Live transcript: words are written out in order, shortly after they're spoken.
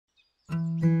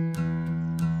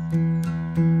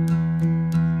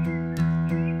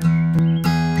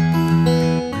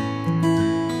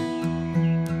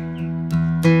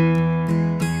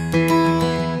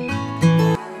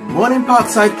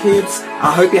Parkside kids,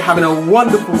 I hope you're having a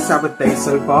wonderful Sabbath day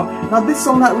so far. Now this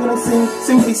song that we're going to sing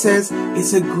simply says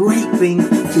it's a great thing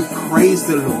to praise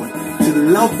the Lord, to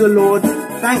love the Lord,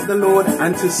 thank the Lord,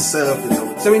 and to serve the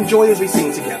Lord. So enjoy as we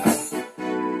sing together.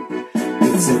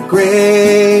 It's a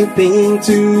great thing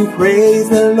to praise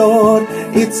the Lord.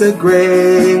 It's a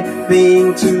great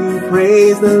thing to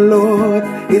praise the Lord.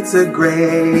 It's a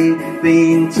great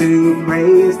thing to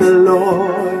praise the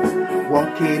Lord.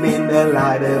 Walking in the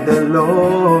light of the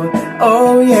Lord.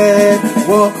 Oh yeah.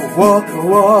 Walk, walk,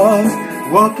 walk.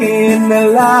 Walk in the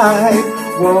light.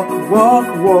 Walk, walk,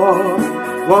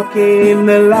 walk. Walk in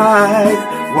the light.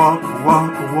 Walk,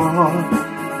 walk,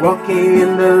 walk. Walk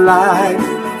in the light.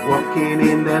 Walking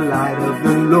in the light of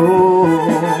the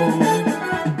Lord.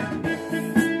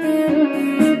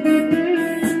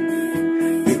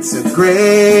 It's a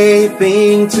great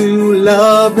thing to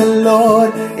love the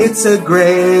Lord. It's a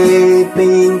great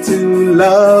thing to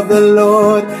love the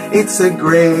Lord. It's a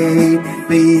great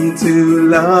thing to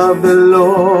love the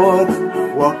Lord.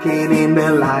 Walking in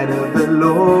the light of the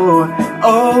Lord.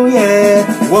 Oh yeah.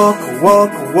 Walk,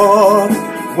 walk, walk.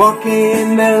 Walk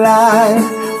in the light.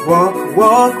 Walk,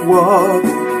 walk, walk,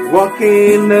 walk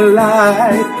in the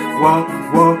light. Walk,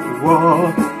 walk,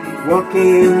 walk, walk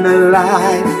in the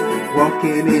light.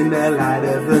 Walking in the light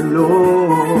of the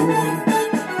Lord.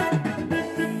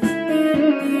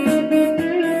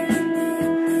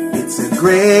 It's a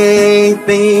great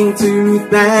thing to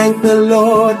thank the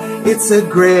Lord. It's a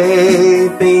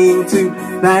great thing to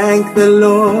thank the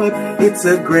Lord. It's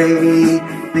a great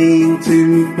thing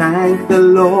to thank the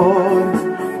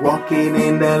Lord. Walking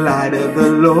in the light of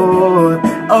the Lord.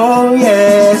 Oh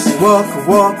yes. Walk,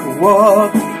 walk,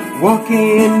 walk. Walk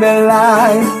in the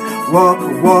light. Walk,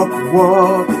 walk,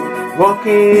 walk. Walk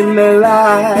in the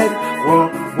light.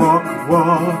 Walk, walk,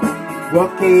 walk.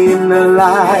 Walk in the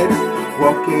light.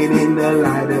 Walking in the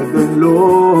light of the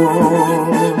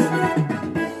Lord.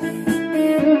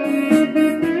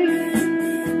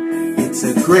 It's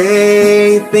a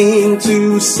great thing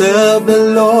to serve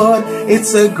the Lord.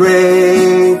 It's a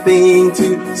great thing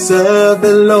to serve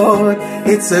the Lord.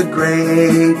 It's a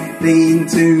great thing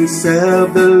to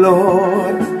serve the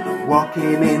Lord.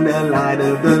 Walking in the light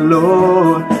of the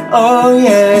Lord. Oh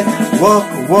yeah. Walk,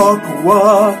 walk,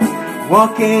 walk.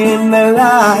 Walk in the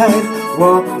light.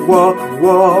 Walk, walk,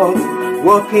 walk.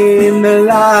 Walk in the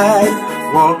light.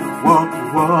 Walk, walk,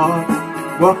 walk.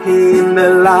 Walk in the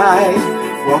light.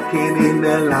 Walking in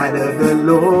the light of the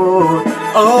Lord.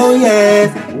 Oh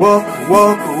yes. Walk,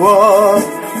 walk, walk.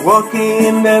 Walk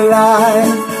in the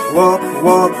light. Walk,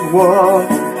 walk, walk.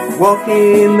 Walk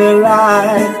in the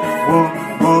light. Walk,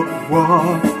 walk,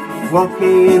 walk. Walk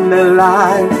in the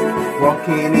light.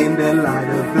 Walking in the light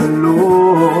of the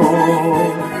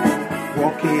Lord.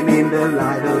 Walking in the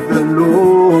light of the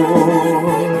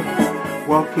Lord.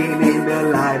 Walking in the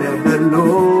light of the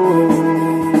Lord.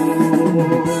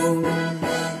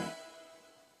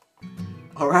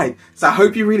 Alright, so I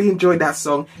hope you really enjoyed that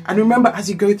song. And remember, as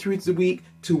you go through the week,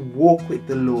 to walk with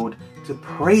the Lord, to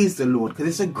praise the Lord, because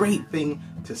it's a great thing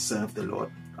to serve the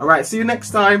Lord. Alright, see you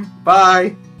next time.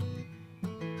 Bye.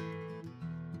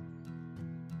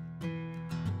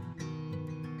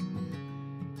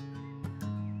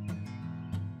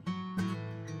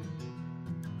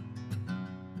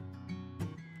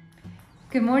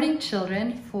 Good morning,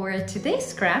 children. For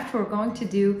today's craft, we're going to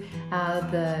do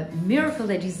the miracle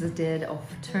that Jesus did of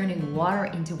turning water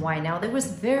into wine. Now, that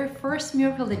was the very first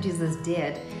miracle that Jesus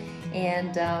did,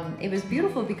 and it was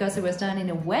beautiful because it was done in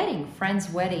a wedding, friend's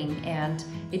wedding, and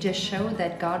it just showed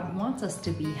that God wants us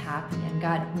to be happy and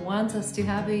God wants us to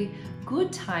have a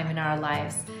good time in our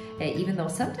lives, even though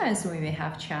sometimes we may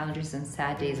have challenges and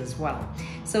sad days as well.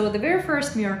 So the very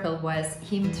first miracle was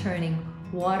Him turning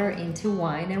water into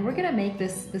wine, and we're gonna make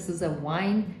this is a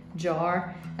wine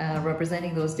jar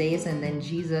representing those days. And then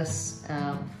Jesus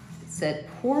said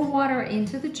pour water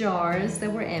into the jars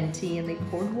that were empty, and they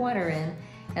poured water in,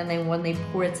 and then when they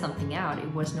poured something out,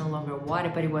 it was no longer water,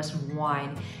 but it was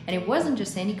wine. And it wasn't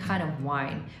just any kind of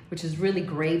wine, which is really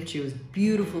grape juice,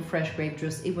 beautiful fresh grape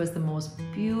juice. It was the most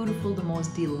beautiful, the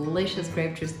most delicious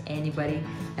grape juice anybody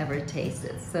ever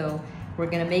tasted. So we're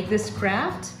gonna make this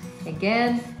craft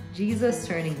again. Jesus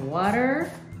turning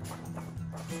water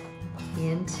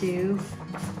into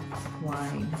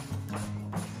wine.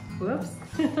 Whoops.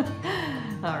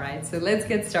 All right, so let's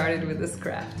get started with this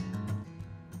craft.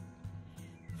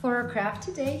 For our craft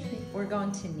today, we're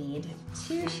going to need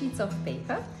 2 sheets of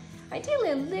paper.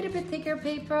 Ideally a little bit thicker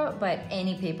paper, but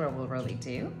any paper will really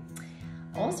do.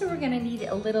 Also, we're gonna need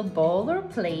a little bowl or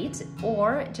plate,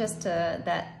 or just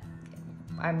that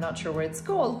I'm not sure what it's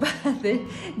called, but the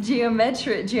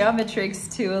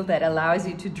geometrics tool that allows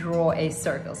you to draw a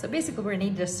circle. So basically we're gonna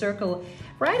need a circle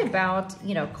right about,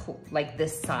 you know, like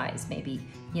this size, maybe,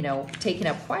 you know, taking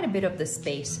up quite a bit of the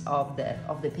space of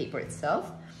the paper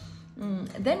itself.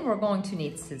 Then we're going to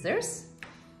need scissors.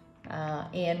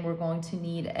 And we're going to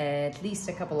need at least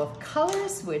a couple of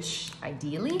colors, which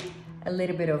ideally a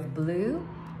little bit of blue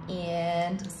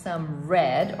and some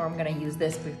red, or I'm gonna use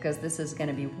this because this is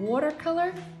gonna be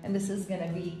watercolor and this is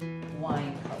gonna be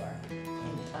wine color.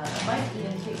 And, I might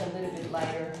even take a little bit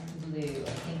lighter blue. I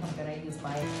think I'm gonna use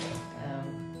my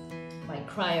my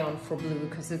crayon for blue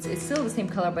because it's still the same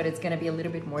color, but it's gonna be a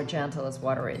little bit more gentle as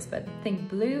water is. But think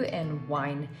blue and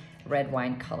red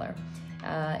wine color.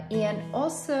 And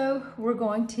also we're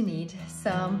going to need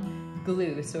some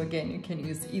glue. So again, you can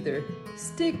use either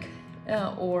stick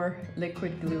or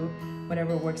liquid glue,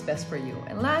 whatever works best for you.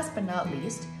 And last but not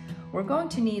least, we're going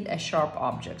to need a sharp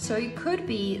object. So it could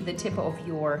be the tip of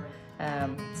your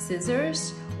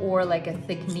scissors or like a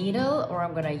thick needle, or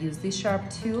I'm gonna use this sharp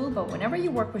tool. But whenever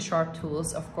you work with sharp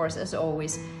tools, of course, as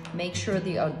always, make sure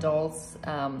the adults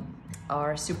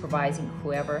are supervising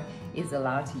whoever is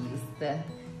allowed to use the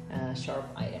sharp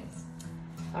items.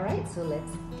 All right, so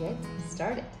let's get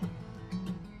started.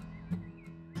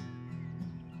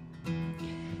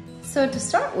 So to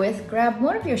start with, grab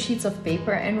one of your sheets of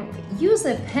paper and use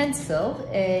a pencil.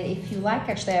 If you like,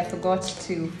 actually I forgot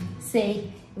to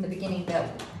say in the beginning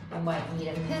that you might need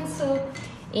a pencil,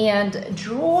 and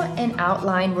draw an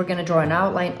outline. We're gonna draw an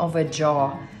outline of a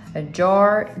jar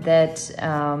that,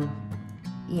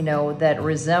 you know, that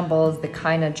resembles the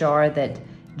kind of jar that in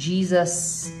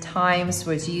Jesus' times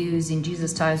was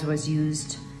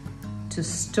used to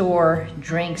store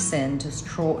drinks in, to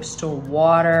store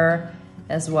water,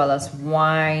 as well as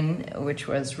wine, which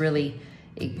was really,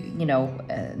 you know,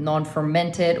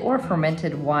 non-fermented or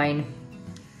fermented wine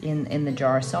in the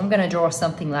jar. So I'm gonna draw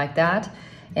something like that,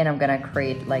 and I'm gonna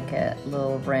create like a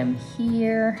little rim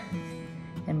here,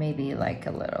 and maybe like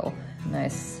a little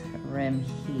nice rim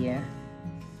here.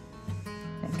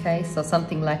 Okay, so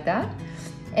something like that.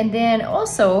 And then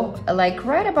also, like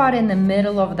right about in the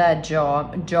middle of that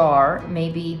jar,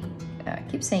 maybe, I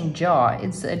keep saying jar,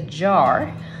 it's a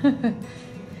jar.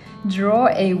 Draw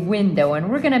a window,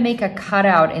 and we're gonna make a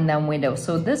cutout in that window.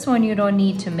 So this one you don't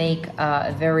need to make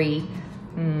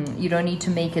you don't need to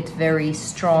make it very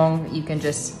strong. You can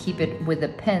just keep it with a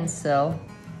pencil.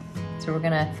 So we're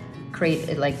gonna create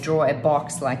it, like draw a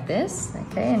box like this,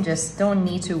 okay? And just don't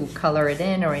need to color it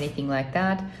in or anything like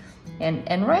that.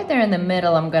 And right there in the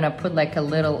middle, I'm gonna put like a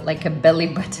little, like a belly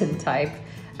button type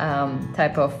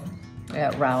of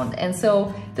round. And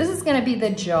so this is gonna be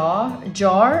the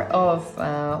jar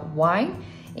of wine.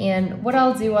 And what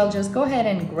I'll do, I'll just go ahead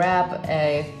and grab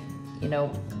a, you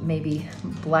know, maybe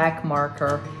black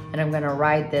marker, and I'm gonna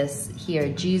write this here: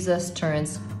 Jesus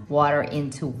turns water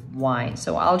into wine.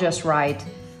 So I'll just write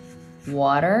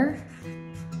water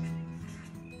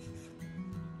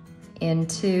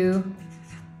into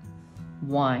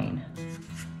wine.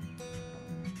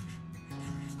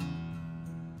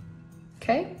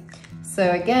 Okay,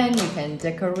 so again, you can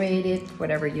decorate it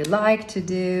whatever you like to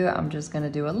do. I'm just gonna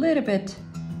do a little bit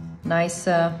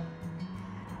nicer.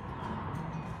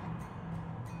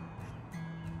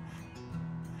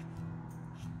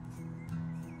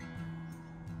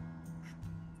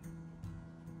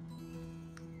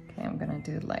 Okay, I'm gonna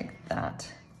do it like that.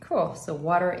 Cool, so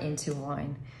water into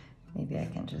wine. Maybe I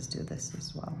can just do this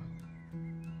as well.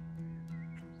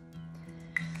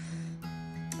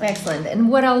 Excellent, and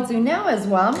what I'll do now as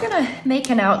well, I'm gonna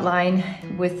make an outline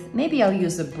with, maybe I'll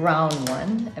use a brown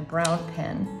one, a brown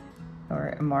pen,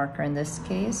 or a marker in this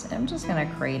case. I'm just gonna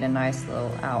create a nice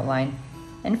little outline.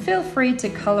 And feel free to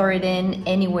color it in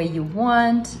any way you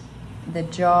want. The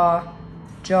jar,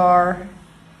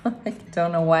 I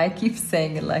don't know why I keep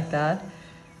saying it like that.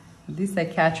 At least I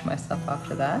catch myself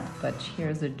after that, but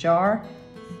here's a jar.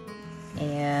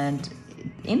 And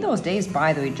in those days,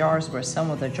 by the way, some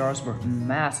of the jars were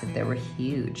massive. They were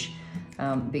huge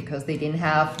because they didn't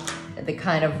have the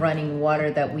kind of running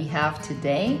water that we have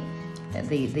today.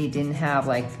 They didn't have,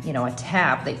 like, you know, a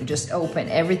tap they could just open.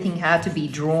 Everything had to be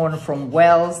drawn from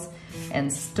wells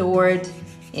and stored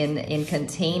in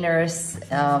containers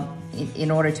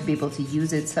in order to be able to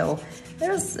use it. So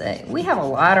we have a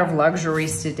lot of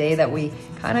luxuries today that we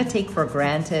kind of take for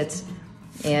granted,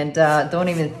 and don't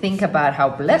even think about how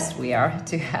blessed we are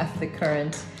to have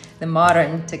the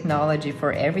modern technology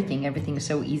for everything. Everything is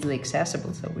so easily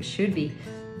accessible, so we should be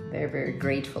very, very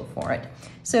grateful for it.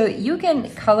 So you can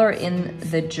color in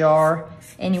the jar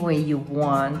any way you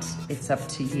want. It's up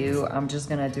to you. I'm just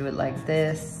gonna do it like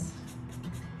this.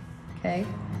 okay?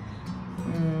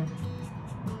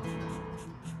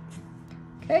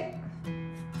 Okay.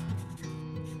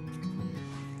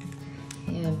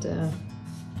 And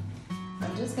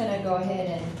I'm just gonna go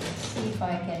ahead and see if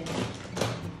I can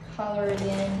color it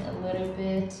in a little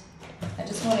bit. I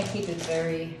just want to keep it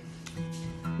very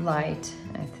light,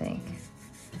 I think.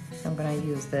 I'm gonna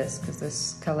use this because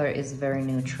this color is very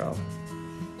neutral.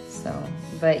 So,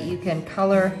 but you can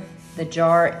color the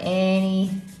jar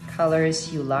any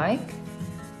colors you like.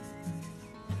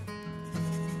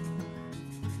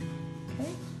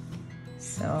 Okay,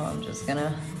 so I'm just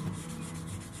gonna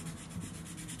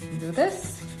do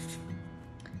this.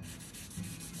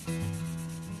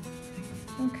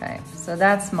 Okay, so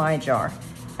that's my jar.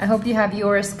 I hope you have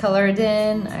yours colored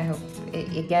in. I hope,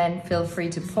 again, feel free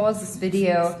to pause this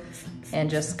video and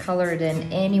just color it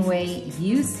in any way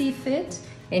you see fit,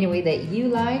 any way that you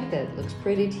like, that looks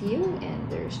pretty to you, and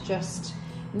there's just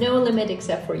no limit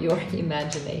except for your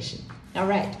imagination. All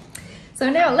right, so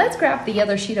now let's grab the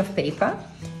other sheet of paper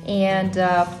and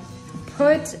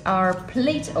put our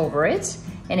plate over it.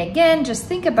 And again, just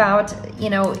think about, you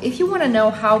know, if you want to know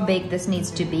how big this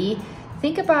needs to be,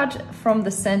 think about from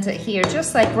the center here,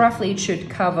 just like roughly it should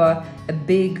cover a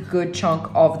big, good chunk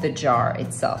of the jar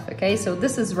itself, okay? So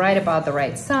this is right about the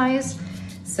right size.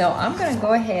 So I'm gonna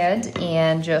go ahead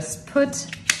and just put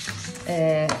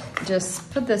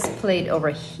this plate over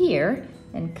here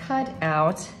and cut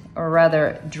out, or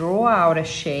rather draw out a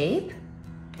shape.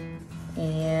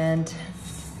 And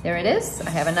there it is.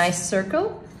 I have a nice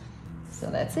circle. So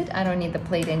that's it. I don't need the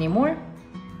plate anymore.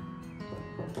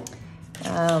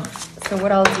 So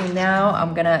what I'll do now,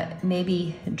 I'm gonna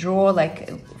maybe draw, like,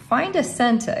 find a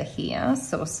center here.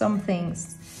 So some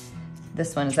things,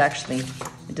 this one is actually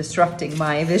disrupting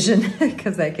my vision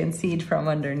because I can see it from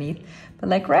underneath. But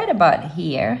like right about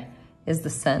here is the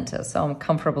center. So I'm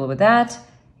comfortable with that.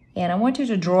 And I want you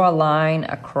to draw a line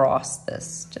across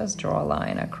this. Just draw a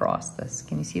line across this.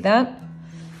 Can you see that?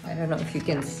 I don't know if you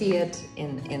can see it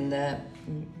in the,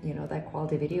 you know, that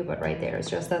quality video, but right there, it's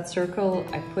just that circle.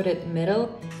 I put it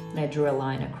middle and I drew a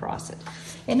line across it.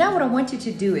 And now what I want you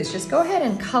to do is just go ahead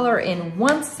and color in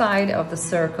one side of the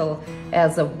circle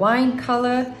as a wine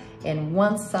color and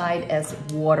one side as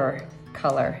water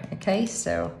color, okay?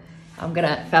 So I'm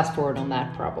gonna fast forward on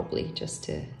that probably just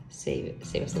to save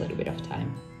us a little bit of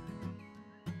time.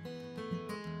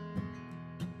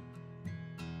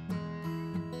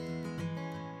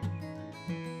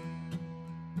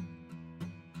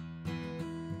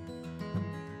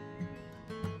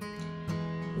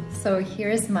 So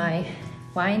here's my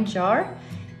wine jar,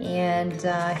 and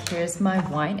here's my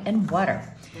wine and water.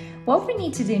 What we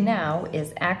need to do now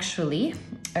is actually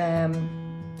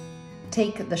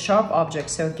take the sharp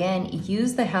object. So again,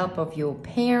 use the help of your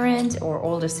parent or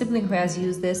older sibling who has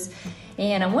used this.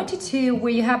 And I want you to,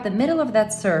 where you have the middle of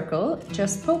that circle,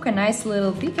 just poke a nice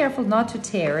little, be careful not to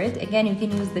tear it. Again, you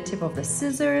can use the tip of the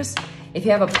scissors. If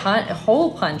you have a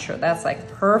hole puncher, that's like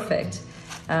perfect.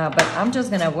 But I'm just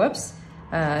gonna, whoops.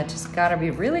 Just gotta be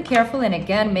really careful, and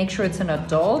again, make sure it's an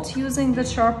adult using the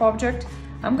sharp object.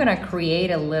 I'm gonna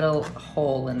create a little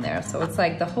hole in there. So it's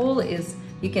like the hole is,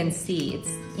 you can see, it's,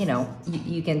 you know,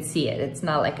 you can see it. It's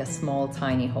not like a small,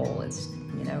 tiny hole. It's,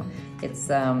 you know, it's,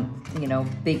 you know,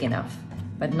 big enough,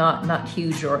 but not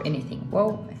huge or anything.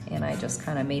 Whoa, and I just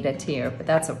kind of made a tear, but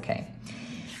that's okay.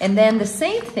 And then the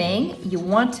same thing, you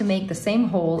want to make the same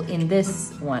hole in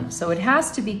this one. So it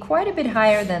has to be quite a bit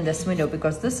higher than this window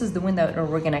because this is the window that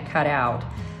we're gonna cut out.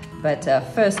 But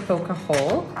first poke a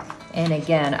hole. And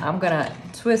again, I'm gonna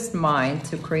twist mine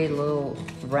to create a little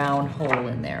round hole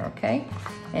in there, okay?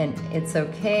 And it's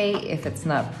okay if it's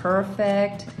not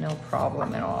perfect, no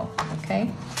problem at all, okay?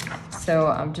 So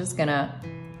I'm just gonna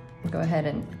go ahead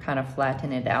and kind of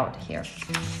flatten it out here.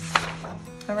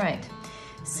 All right.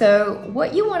 So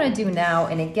what you want to do now,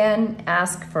 and again,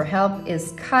 ask for help,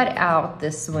 is cut out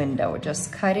this window.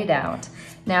 Just cut it out.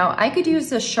 Now, I could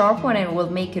use the sharp one and it will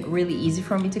make it really easy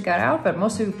for me to cut out, but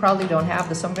most of you probably don't have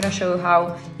this, so I'm going to show you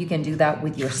how you can do that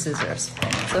with your scissors.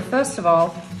 So first of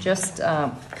all, just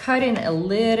cut in a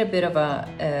little bit of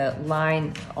a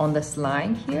line on this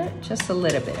line here, just a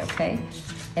little bit, okay?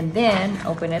 And then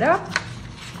open it up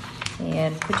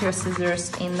and put your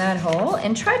scissors in that hole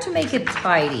and try to make it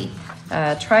tidy.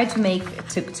 Try to make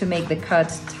the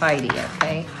cut tidy,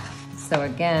 okay? So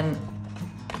again,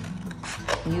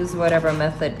 use whatever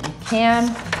method you can,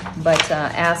 but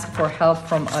ask for help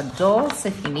from adults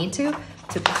if you need to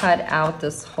cut out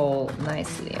this hole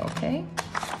nicely, okay?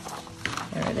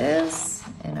 There it is,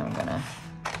 and I'm gonna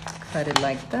cut it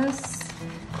like this,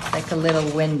 like a little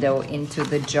window into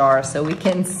the jar so we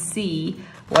can see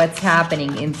what's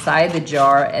happening inside the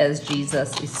jar as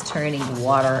Jesus is turning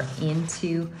water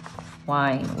into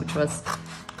wine, which was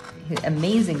his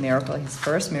amazing miracle, his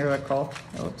first miracle,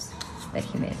 oops, that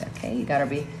he made. Okay, you gotta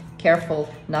be careful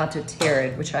not to tear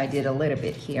it, which I did a little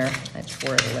bit here. I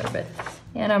tore it a little bit.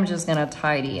 And I'm just gonna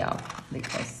tidy up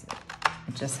because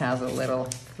it just has a little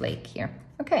flake here.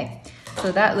 Okay,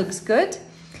 so that looks good.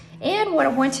 And what I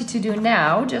want you to do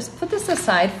now, just put this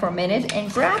aside for a minute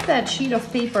and grab that sheet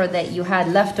of paper that you had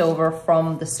left over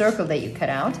from the circle that you cut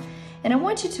out. And I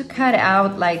want you to cut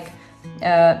out like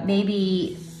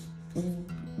maybe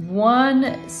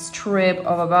one strip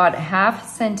of about 1/2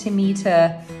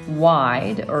 centimeter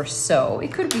wide or so.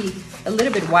 It could be a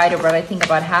little bit wider, but I think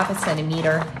about 1/2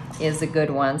 centimeter is a good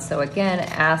one. So again,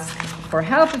 ask for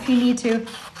help if you need to,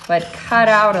 but cut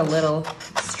out a little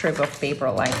strip of paper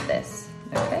like this,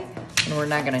 okay? And we're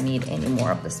not gonna need any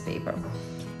more of this paper.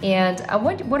 And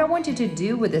what I want you to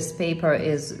do with this paper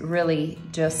is really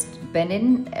just bend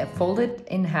it, fold it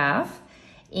in half,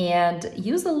 and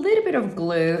use a little bit of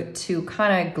glue to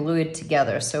kind of glue it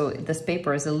together. So this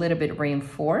paper is a little bit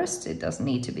reinforced. It doesn't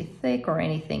need to be thick or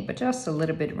anything, but just a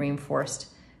little bit reinforced.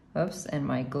 Oops, and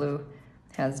my glue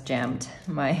has jammed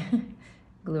my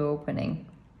glue opening.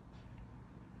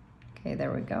 Okay,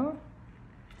 there we go.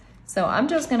 So I'm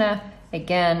just gonna,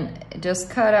 again, just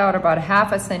cut out about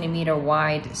 1/2 centimeter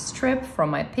wide strip from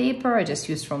my paper. I just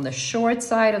used from the short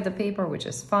side of the paper, which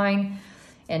is fine.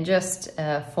 And just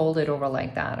fold it over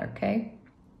like that, okay?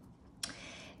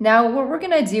 Now what we're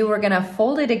gonna do, we're gonna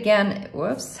fold it again.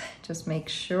 Whoops, just make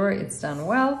sure it's done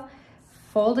well.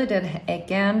 Fold it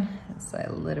again. It's a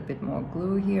little bit more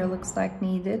glue here, looks like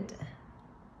needed.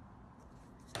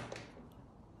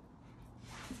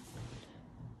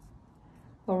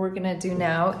 What we're gonna do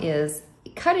now is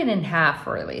cut it in half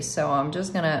really. So I'm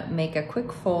just gonna make a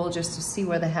quick fold just to see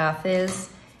where the half is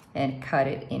and cut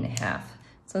it in half.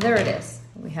 So there it is.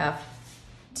 We have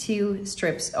 2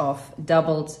 strips of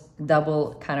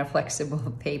double kind of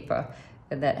flexible paper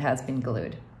that has been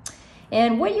glued.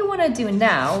 And what you want to do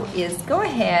now is go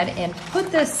ahead and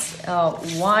put this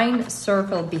wine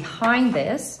circle behind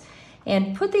this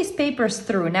and put these papers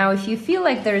through. Now, if you feel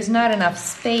like there's not enough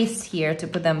space here to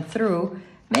put them through,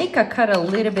 make a cut a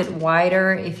little bit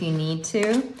wider if you need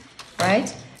to,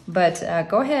 right? But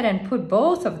go ahead and put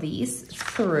both of these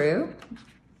through.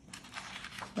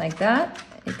 Like that,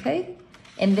 okay?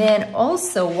 And then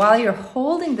also, while you're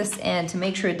holding this end to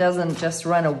make sure it doesn't just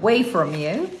run away from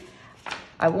you,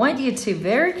 I want you to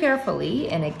very carefully,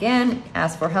 and again,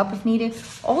 ask for help if needed,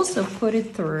 also put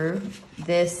it through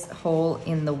this hole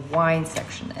in the wine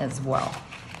section as well.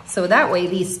 So that way,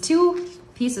 these 2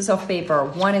 pieces of paper,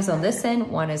 one is on this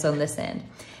end, one is on this end.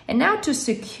 And now to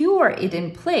secure it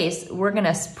in place, we're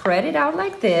gonna spread it out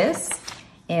like this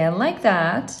and like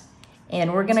that.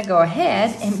 And we're gonna go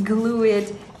ahead and glue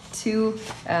it to,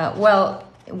 well,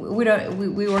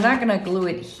 we were not gonna glue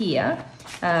it here,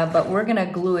 but we're gonna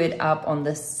glue it up on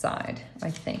this side, I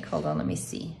think. Hold on, let me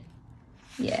see.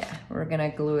 Yeah, we're gonna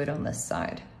glue it on this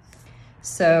side.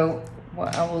 So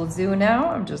what I will do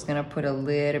now, I'm just gonna put a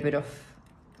little bit of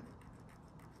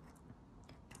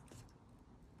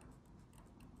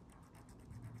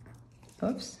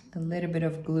a little bit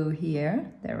of glue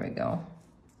here. There we go.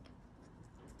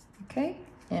 Okay,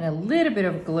 and a little bit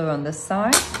of glue on this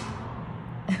side.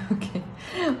 Okay,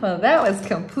 well, that was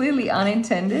completely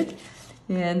unintended,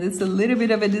 and it's a little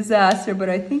bit of a disaster, but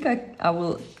I think I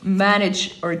will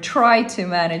manage, or try to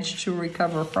manage, to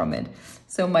recover from it.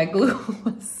 So my glue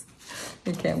was,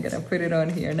 okay, I'm gonna put it on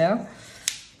here now.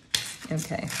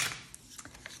 Okay,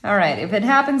 all right, if it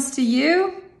happens to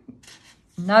you,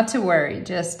 not to worry,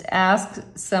 just ask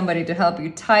somebody to help you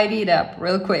tidy it up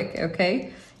real quick,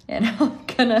 okay? And I'm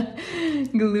gonna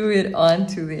glue it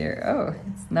onto there. Oh,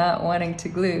 it's not wanting to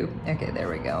glue. Okay, there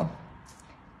we go.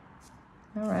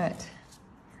 All right.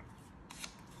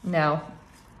 Now,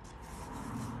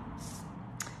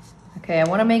 okay, I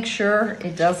wanna make sure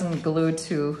it doesn't glue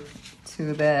to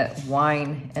the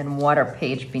wine and water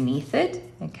page beneath it,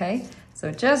 okay?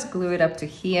 So just glue it up to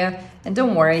here. And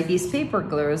don't worry, these paper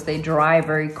glues, they dry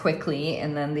very quickly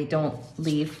and then they don't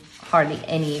leave hardly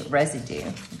any residue,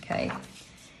 okay?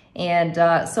 And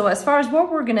so as far as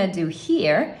what we're gonna do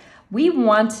here, we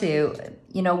want to,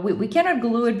 you know, we cannot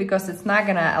glue it because it's not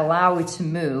gonna allow it to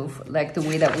move like the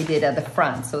way that we did at the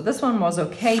front. So this one was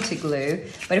okay to glue,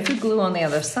 but if we glue on the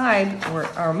other side,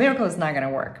 our miracle is not gonna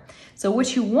work. So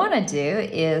what you wanna do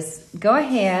is go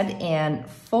ahead and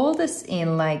fold this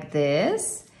in like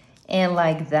this and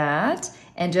like that,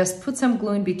 and just put some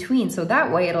glue in between. So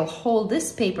that way it'll hold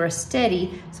this paper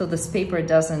steady so this paper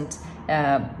doesn't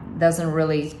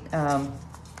really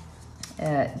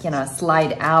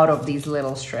slide out of these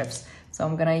little strips. So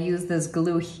I'm gonna use this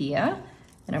glue here,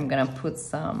 and I'm gonna put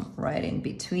some right in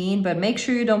between, but make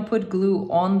sure you don't put glue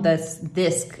on this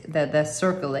disc, the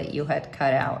circle that you had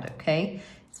cut out, okay?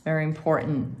 It's very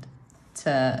important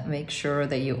to make sure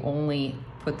that you only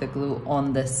put the glue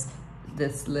on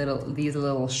these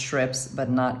little strips, but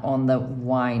not on the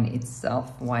wine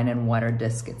itself, wine and water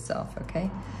disc itself, okay?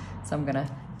 So I'm gonna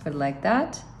put it like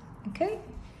that, okay?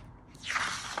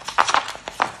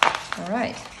 All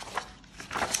right.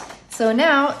 So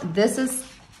now this is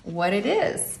what it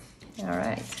is. All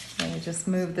right, let me just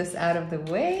move this out of the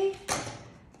way.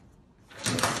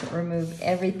 Remove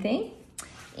everything.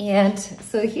 And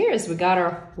so we got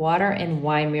our water and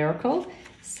wine miracle.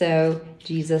 So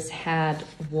Jesus had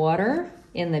water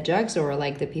in the jugs, or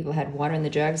like the people had water in the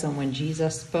jugs, and when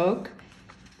Jesus spoke,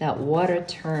 that water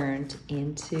turned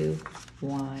into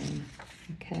wine.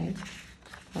 Okay,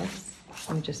 oops,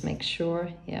 let me just make sure.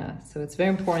 Yeah, so it's very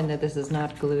important that this is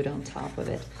not glued on top of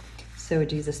it. So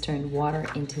Jesus turned water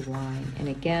into wine. And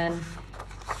again,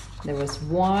 there was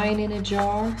wine in a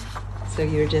jar. So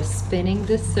you're just spinning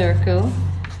this circle.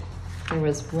 There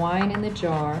was wine in the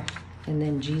jar, and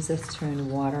then Jesus turned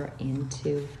water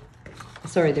into,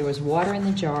 there was water in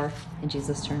the jar, and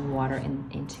Jesus turned water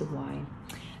into wine.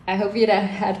 I hope you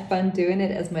had fun doing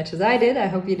it as much as I did. I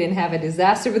hope you didn't have a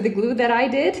disaster with the glue that I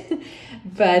did.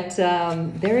 But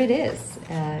there it is.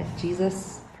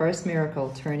 Jesus' first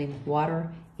miracle, turning water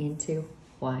into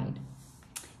wine.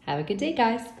 Have a good day,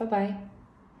 guys. Bye-bye.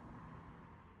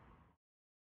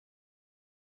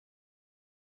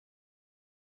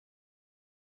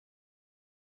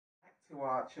 To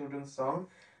our children's song.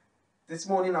 This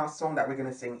morning our song that we're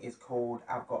going to sing is called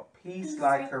I've Got Peace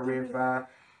Like a River,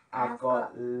 I've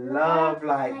got love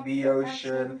like the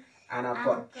ocean, and I've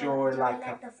got joy like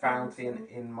a fountain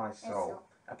in my soul.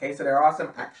 Okay, so there are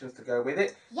some actions to go with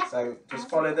it. So just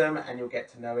follow them and you'll get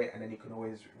to know it, and then you can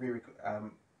always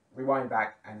rewind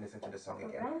back and listen to the song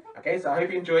again. Okay, so I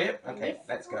hope you enjoy it. Okay,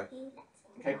 let's go.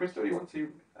 Okay, Crystal, you want to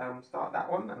start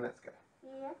that one, and let's go.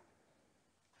 Yeah.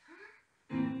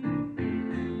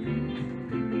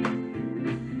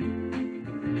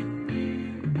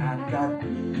 I've got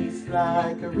peace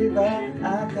like a river,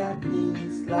 I've got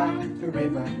peace like a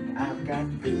river, I've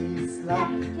got peace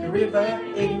like a river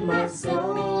in my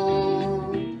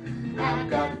soul. I've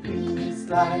got peace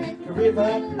like a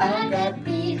river, I've got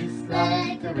peace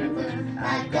like a river,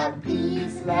 I've got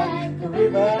peace like a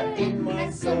river in my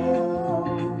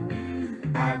soul.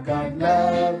 I've got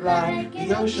love like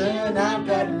the ocean, I've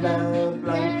got love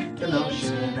like an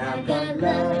ocean, I've got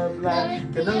love like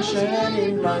an ocean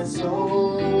in my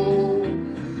soul.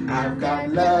 I've got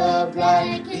love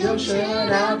like the ocean,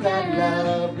 I've got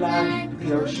love like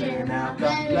the ocean, I've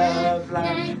got love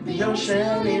like the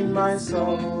ocean in my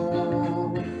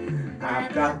soul.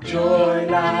 I've got joy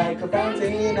like a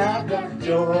fountain, I've got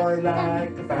joy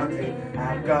like a fountain,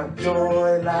 I've got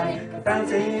joy like a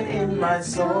fountain in my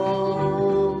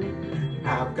soul.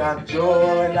 I've got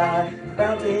joy like a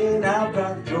fountain, I've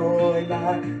got joy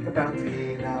like a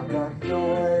fountain, I've got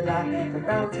joy like a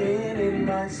fountain in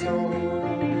my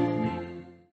soul.